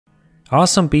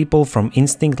Awesome people from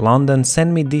Instinct London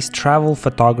sent me this travel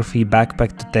photography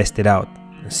backpack to test it out.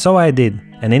 So I did,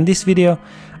 and in this video,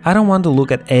 I don't want to look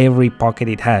at every pocket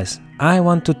it has. I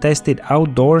want to test it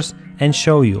outdoors and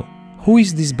show you who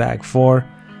is this bag for,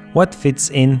 what fits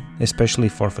in, especially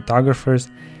for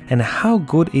photographers, and how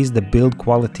good is the build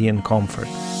quality and comfort.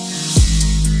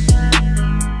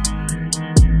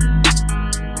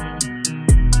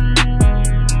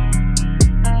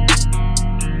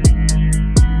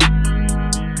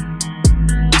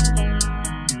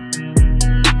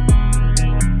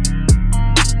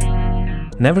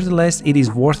 Nevertheless, it is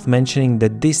worth mentioning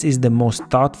that this is the most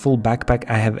thoughtful backpack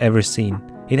I have ever seen.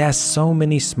 It has so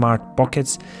many smart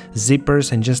pockets,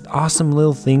 zippers, and just awesome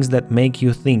little things that make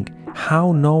you think,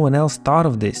 how no one else thought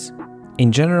of this?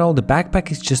 In general, the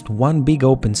backpack is just one big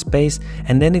open space,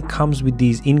 and then it comes with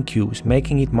these incubes,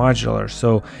 making it modular,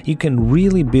 so you can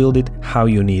really build it how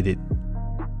you need it.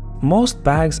 Most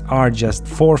bags are just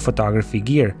for photography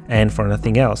gear and for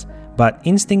nothing else. But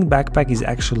Instinct Backpack is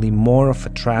actually more of a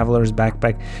traveler's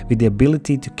backpack with the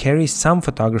ability to carry some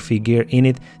photography gear in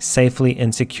it safely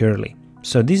and securely.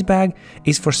 So this bag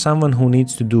is for someone who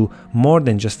needs to do more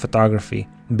than just photography,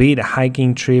 be it a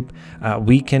hiking trip, a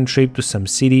weekend trip to some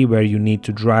city where you need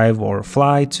to drive or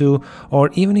fly to,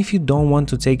 or even if you don't want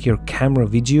to take your camera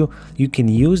with you, you can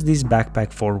use this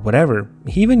backpack for whatever,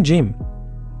 even gym.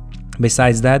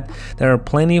 Besides that, there are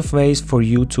plenty of ways for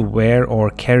you to wear or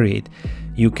carry it.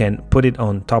 You can put it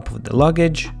on top of the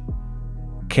luggage,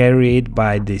 carry it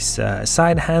by this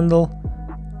side handle,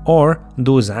 or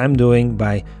do as I'm doing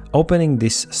by opening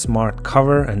this smart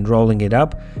cover and rolling it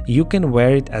up. You can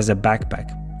wear it as a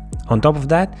backpack. On top of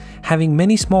that, having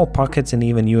many small pockets and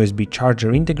even USB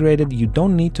charger integrated, you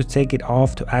don't need to take it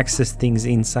off to access things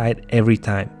inside every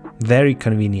time. Very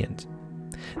convenient.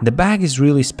 The bag is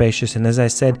really spacious, and as I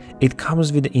said, it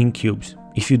comes with the incubes.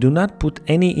 If you do not put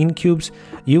any incubes,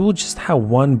 you will just have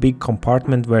one big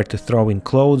compartment where to throw in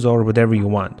clothes or whatever you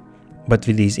want. But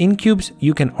with these incubes,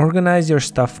 you can organize your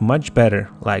stuff much better,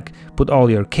 like put all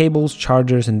your cables,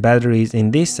 chargers and batteries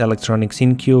in this electronics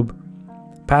incube,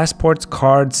 passports,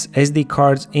 cards, SD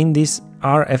cards in this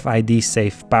RFID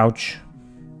safe pouch,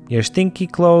 your stinky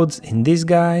clothes in this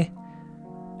guy,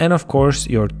 and of course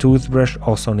your toothbrush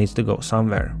also needs to go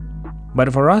somewhere.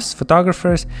 But for us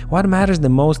photographers, what matters the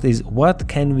most is what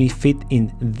can we fit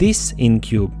in this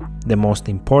incube, the most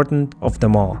important of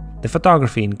them all, the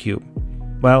photography incube.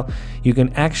 Well, you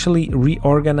can actually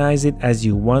reorganize it as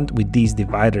you want with these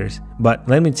dividers, but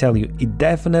let me tell you, it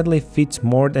definitely fits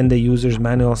more than the user's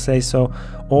manual says so,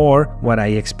 or what I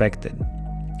expected.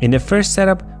 In the first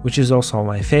setup, which is also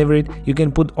my favorite, you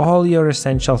can put all your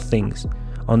essential things.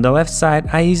 On the left side,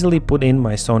 I easily put in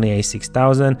my Sony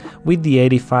a6000 with the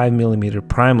 85mm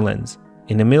prime lens.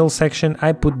 In the middle section,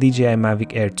 I put DJI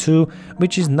Mavic Air 2,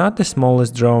 which is not the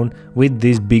smallest drone, with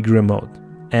this big remote.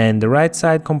 And the right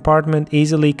side compartment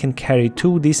easily can carry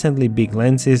two decently big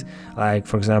lenses, like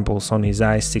for example Sony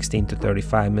Zeiss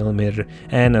 16-35mm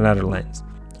and another lens.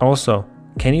 Also,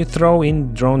 can you throw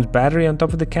in drone's battery on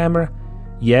top of the camera?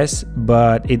 Yes,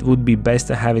 but it would be best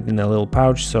to have it in a little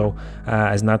pouch so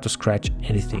as not to scratch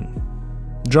anything.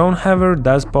 Drone hover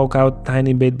does poke out a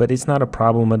tiny bit, but it's not a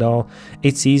problem at all.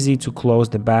 It's easy to close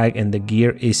the bag and the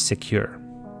gear is secure.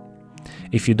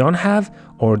 If you don't have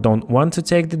or don't want to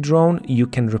take the drone, you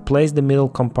can replace the middle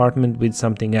compartment with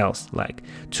something else, like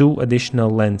 2 additional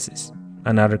lenses,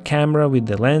 another camera with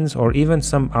the lens, or even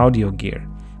some audio gear.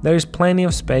 There is plenty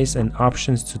of space and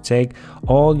options to take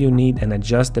all you need and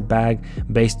adjust the bag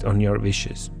based on your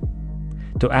wishes.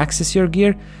 To access your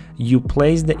gear, you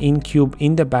place the incube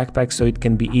in the backpack so it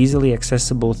can be easily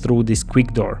accessible through this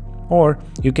quick door, or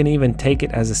you can even take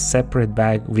it as a separate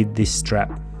bag with this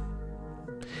strap.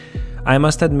 I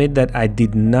must admit that I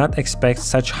did not expect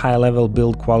such high-level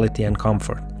build quality and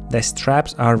comfort. The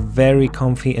straps are very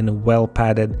comfy and well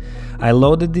padded. I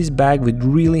loaded this bag with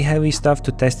really heavy stuff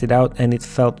to test it out, and it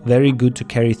felt very good to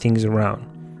carry things around.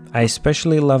 I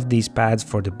especially love these pads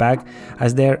for the back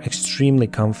as they are extremely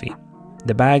comfy.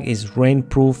 The bag is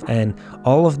rainproof and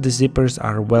all of the zippers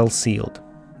are well sealed.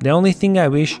 The only thing I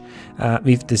wish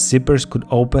if the zippers could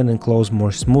open and close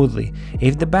more smoothly.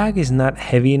 If the bag is not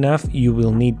heavy enough, you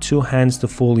will need 2 hands to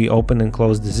fully open and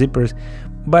close the zippers,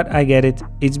 but I get it,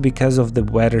 it's because of the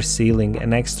weather sealing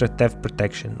and extra theft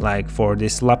protection, like for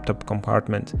this laptop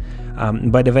compartment.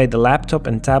 By the way, the laptop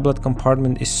and tablet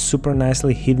compartment is super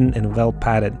nicely hidden and well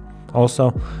padded.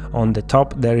 Also, on the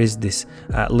top there is this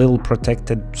little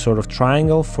protected sort of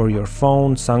triangle for your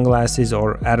phone, sunglasses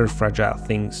or other fragile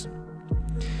things.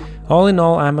 All in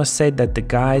all, I must say that the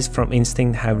guys from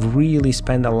Instinct have really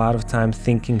spent a lot of time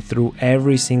thinking through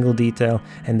every single detail,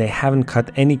 and they haven't cut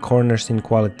any corners in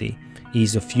quality,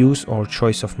 ease of use or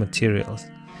choice of materials.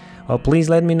 Well, please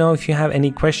let me know if you have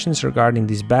any questions regarding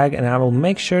this bag and I will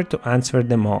make sure to answer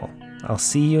them all. I'll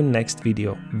see you next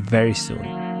video very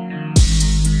soon.